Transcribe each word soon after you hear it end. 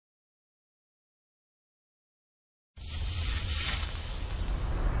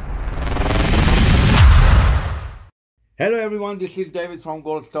Hello everyone, this is David from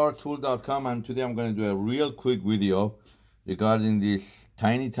goldstartool.com, and today I'm going to do a real quick video regarding this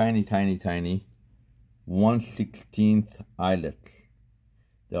tiny 1/16th eyelets.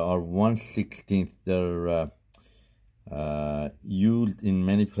 There are 1/16th. They're used in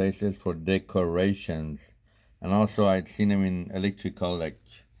many places for decorations, and also I've seen them in electrical like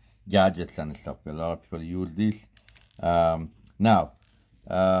gadgets and stuff. A lot of people use this.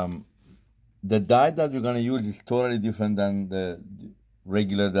 The die that we're going to use is totally different than the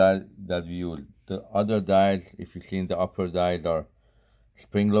regular die that we use. The other dies, if you see in the upper dies, are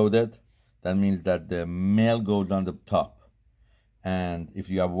spring-loaded. That means that the male goes on the top, and if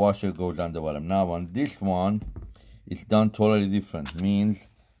you have washer, goes on the bottom. Now on this one, it's done totally different. Means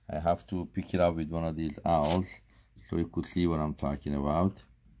I have to pick it up with one of these owls so you could see what I'm talking about.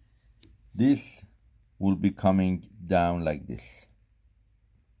 This will be coming down like this.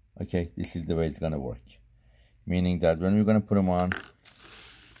 Okay, this is the way it's gonna work. Meaning that when we're gonna put them on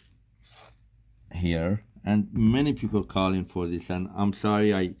here, and many people calling for this, and I'm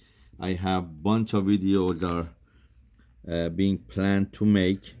sorry, I have bunch of videos are being planned to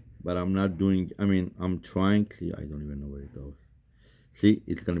make, but I'm not doing. I mean, I'm trying. See, I don't even know where it goes. See,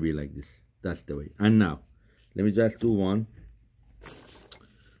 it's gonna be like this. That's the way. And now, let me just do one.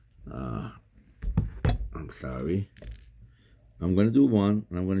 I'm sorry. I'm going to do one,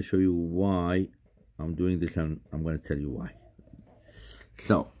 and I'm going to show you why I'm doing this, and I'm going to tell you why.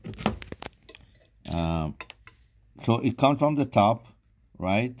 So it comes from the top,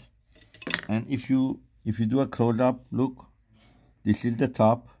 right? And if you do a close-up, look, this is the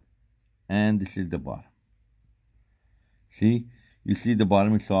top, and this is the bottom. See, you see the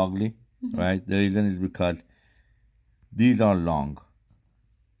bottom is so ugly, right? The reason is because these are long.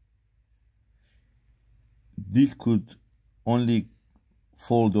 This could only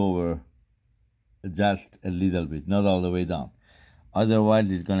fold over just a little bit, not all the way down.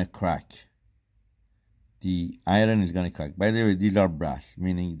 Otherwise, it's gonna crack. The iron is gonna crack. By the way, these are brass,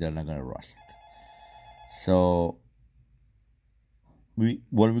 meaning they're not gonna rust. So,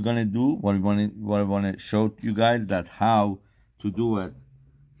 what we're gonna do, what I wanna show you guys, that how to do it,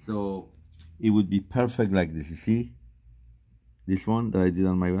 so it would be perfect like this. You see, this one that I did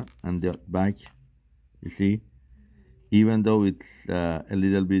on my back and the back. You see. Even though it's a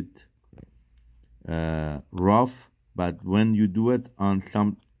little bit rough, but when you do it on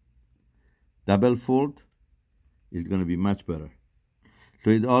some double fold, it's going to be much better. So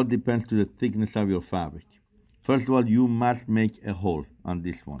it all depends to the thickness of your fabric. First of all, you must make a hole on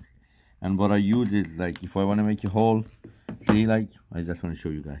this one. And what I use is, like, if I want to make a hole, see, like, I just want to show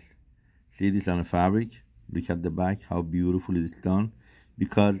you guys. See this on the fabric? Look at the back, how beautiful it's done,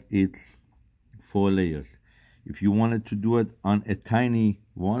 because it's 4 layers. If you wanted to do it on a tiny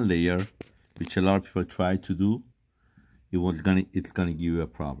 1 layer, which a lot of people try to do, it's gonna give you a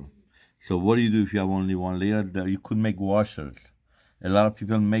problem. So what do you do if you have only 1 layer? You could make washers. A lot of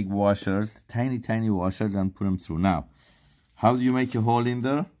people make washers, tiny washers, and put them through. Now, how do you make a hole in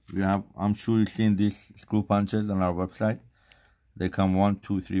there? I'm sure you've seen these screw punches on our website. They come 1,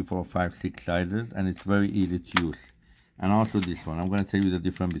 2, 3, 4, 5, 6 sizes, and it's very easy to use. And also this one. I'm gonna tell you the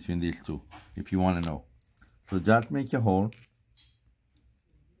difference between these two, if you want to know. So just make a hole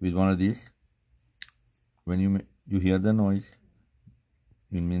with one of these. When you hear the noise,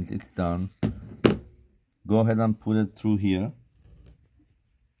 it means it's done. Go ahead and put it through here.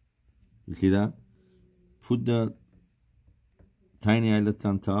 You see that? Put the tiny eyelet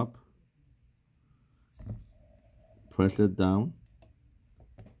on top. Press it down.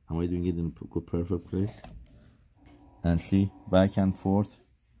 Am I doing it in a perfect place? And see, back and forth.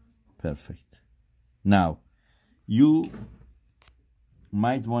 Perfect. Now, you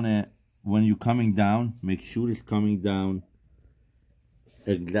might want to, when you're coming down, make sure it's coming down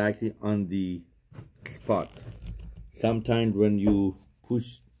exactly on the spot. Sometimes when you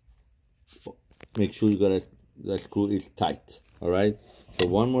push, make sure the screw is tight. All right. So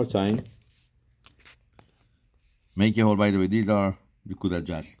one more time. Make a hole. By the way, these are, you could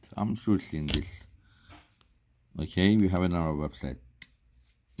adjust. I'm sure you've seen this. Okay, we have it on our website.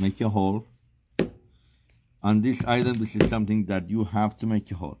 Make a hole. On this item, this is something that you have to make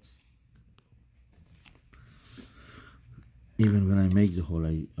a hole. Even when I make the hole,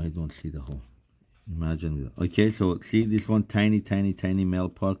 I don't see the hole. Imagine that. Okay, so see this one tiny male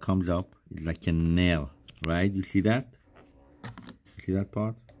part comes up. It's like a nail, right? You see that? You see that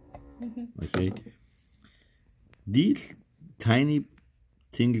part? Okay. These tiny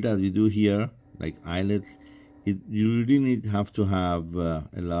things that we do here, like eyelets, you really have to have a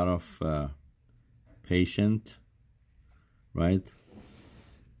lot of patience, right?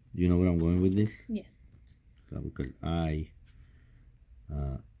 Do you know where I'm going with this? Yes. So because I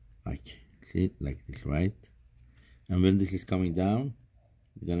see it like this, right? And when this is coming down,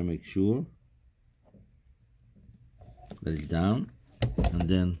 you're gonna make sure that it's down and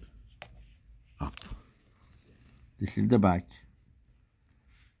then up. This is the back,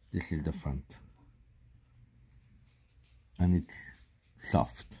 this is the front, and it's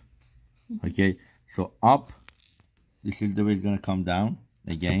soft. Okay, so up, this is the way it's gonna come down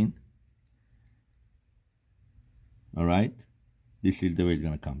again. All right, this is the way it's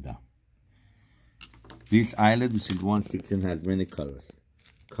gonna come down. This eyelet, which is 1/16, has many colors: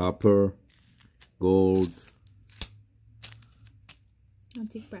 copper, gold,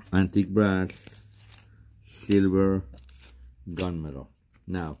 antique brass, silver, gunmetal.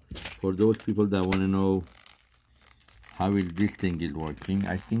 Now, for those people that want to know how is this thing is working,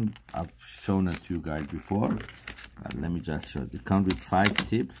 I think I've shown it to you guys before. Let me just show it. It comes with 5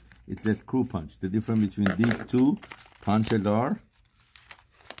 tips. It's a screw punch. The difference between these two punches are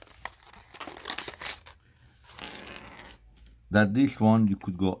that this one you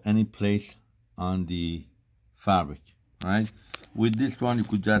could go any place on the fabric, right? With this one you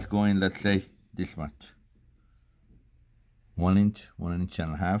could just go in, let's say this much, 1 inch, 1.5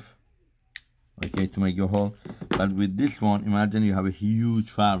 inches, okay, to make your hole. But with this one, imagine you have a huge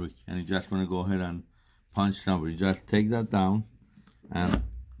fabric and you just want to go ahead and punch somewhere. You just take that down and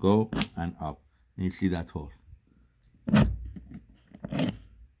go and up, and you see that hole.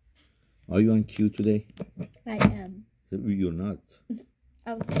 Are you on cue today? I am. You're not.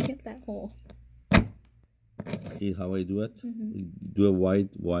 I was looking at that hole. See how I do it? Do a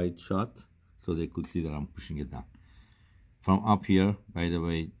wide shot so they could see that I'm pushing it down. From up here, by the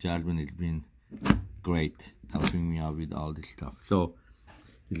way, Jasmine has been great helping me out with all this stuff. So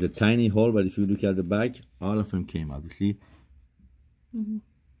it's a tiny hole, but if you look at the back, all of them came out. You see?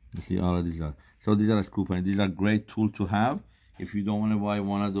 You see all of these are. So these are screw points. These are great tool to have if you don't want to buy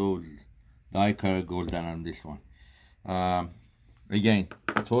one of those die-cut gold than on this one. Again,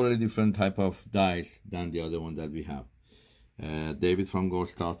 totally different type of dies than the other one that we have. David from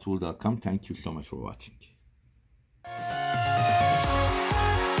goldstartool.com. Thank you so much for watching.